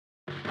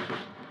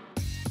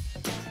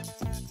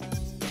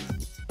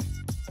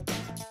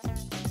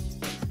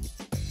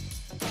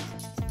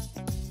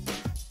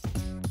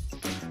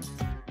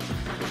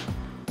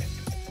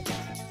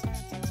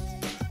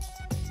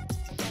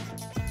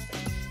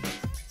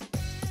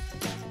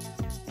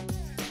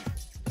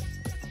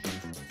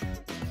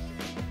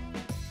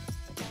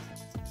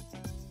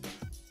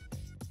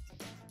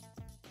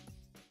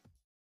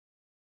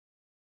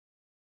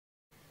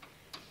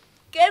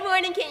Good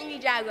morning, Canton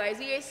Jaguars.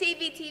 We are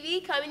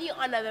CVTV coming to you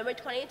on November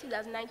 20th,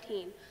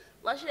 2019.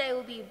 Lunch today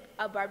will be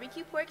a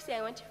barbecue pork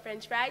sandwich,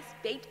 french fries,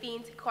 baked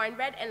beans,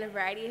 cornbread, and a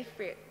variety of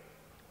fruit.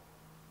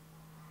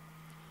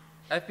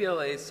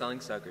 FBLA is selling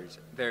suckers.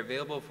 They're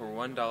available for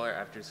 $1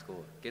 after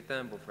school. Get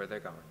them before they're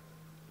gone.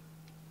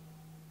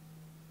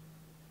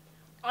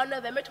 On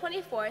November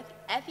 24th,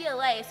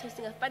 FBLA is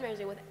hosting a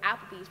fundraiser with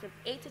Applebee's from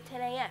 8 to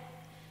 10 a.m.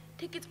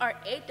 Tickets are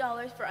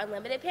 $8 for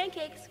unlimited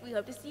pancakes. We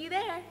hope to see you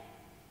there.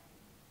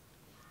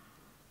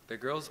 The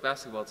girls'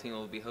 basketball team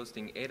will be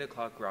hosting 8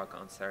 o'clock rock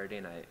on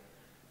Saturday night.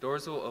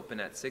 Doors will open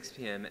at 6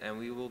 p.m. and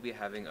we will be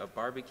having a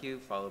barbecue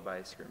followed by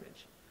a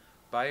scrimmage.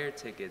 Buy your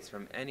tickets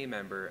from any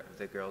member of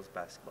the girls'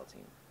 basketball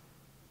team.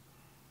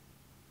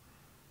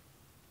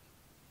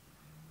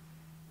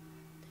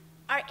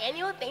 Our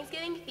annual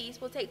Thanksgiving feast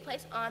will take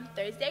place on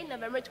Thursday,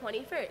 November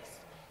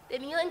 21st. The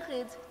meal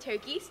includes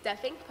turkey,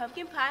 stuffing,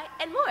 pumpkin pie,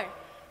 and more.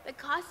 The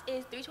cost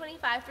is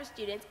 $3.25 for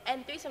students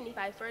and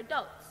 $3.75 for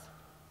adults.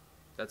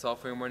 That's all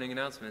for your morning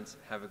announcements.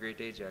 Have a great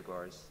day,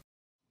 Jaguars.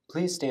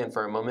 Please stand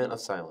for a moment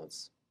of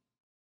silence.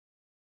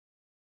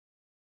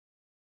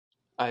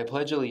 I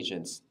pledge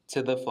allegiance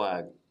to the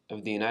flag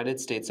of the United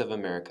States of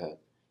America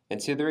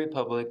and to the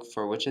republic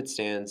for which it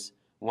stands,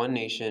 one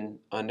nation,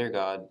 under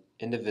God,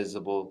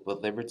 indivisible,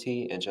 with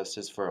liberty and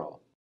justice for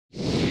all.